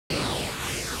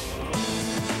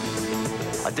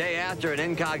A day after an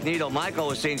incognito Michael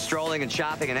was seen strolling and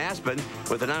shopping in Aspen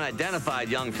with an unidentified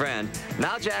young friend,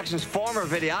 now Jackson's former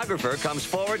videographer comes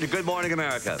forward to Good Morning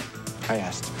America. I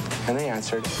asked, and they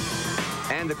answered.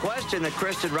 And the question that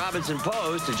Kristen Robinson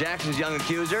posed to Jackson's young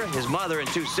accuser, his mother and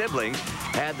two siblings,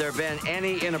 had there been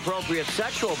any inappropriate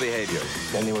sexual behavior?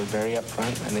 Then they were very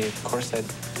upfront, and they, of course, said,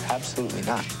 absolutely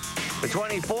not. The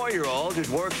 24-year-old, who'd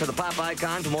worked for the pop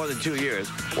icon for more than 2 years,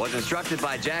 was instructed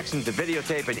by Jackson to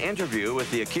videotape an interview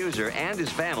with the accuser and his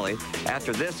family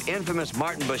after this infamous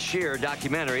Martin Bashir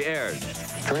documentary aired.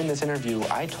 During this interview,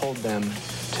 I told them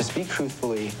to speak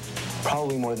truthfully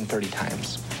probably more than 30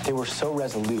 times. They were so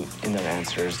resolute in their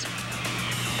answers.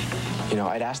 You know,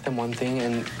 I'd ask them one thing,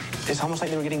 and it's almost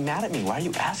like they were getting mad at me. Why are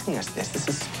you asking us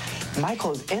this?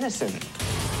 Michael is innocent.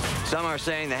 Some are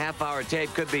saying the half-hour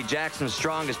tape could be Jackson's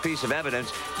strongest piece of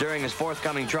evidence during his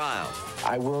forthcoming trial.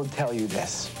 I will tell you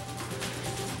this.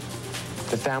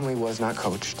 The family was not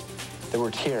coached. There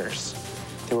were tears.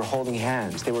 They were holding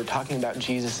hands. They were talking about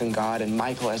Jesus and God and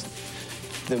Michael as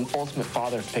the ultimate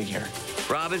father figure.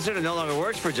 Robinson, who no longer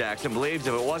works for Jackson, believes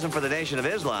if it wasn't for the Nation of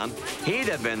Islam, he'd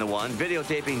have been the one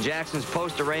videotaping Jackson's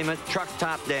post-arraignment truck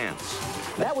top dance.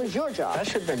 That was your job. That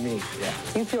should have been me, yeah.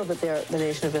 You feel that the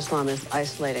Nation of Islam is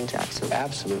isolating Jackson?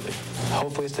 Absolutely.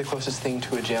 Hopefully it's the closest thing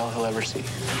to a jail he'll ever see.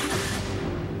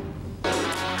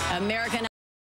 American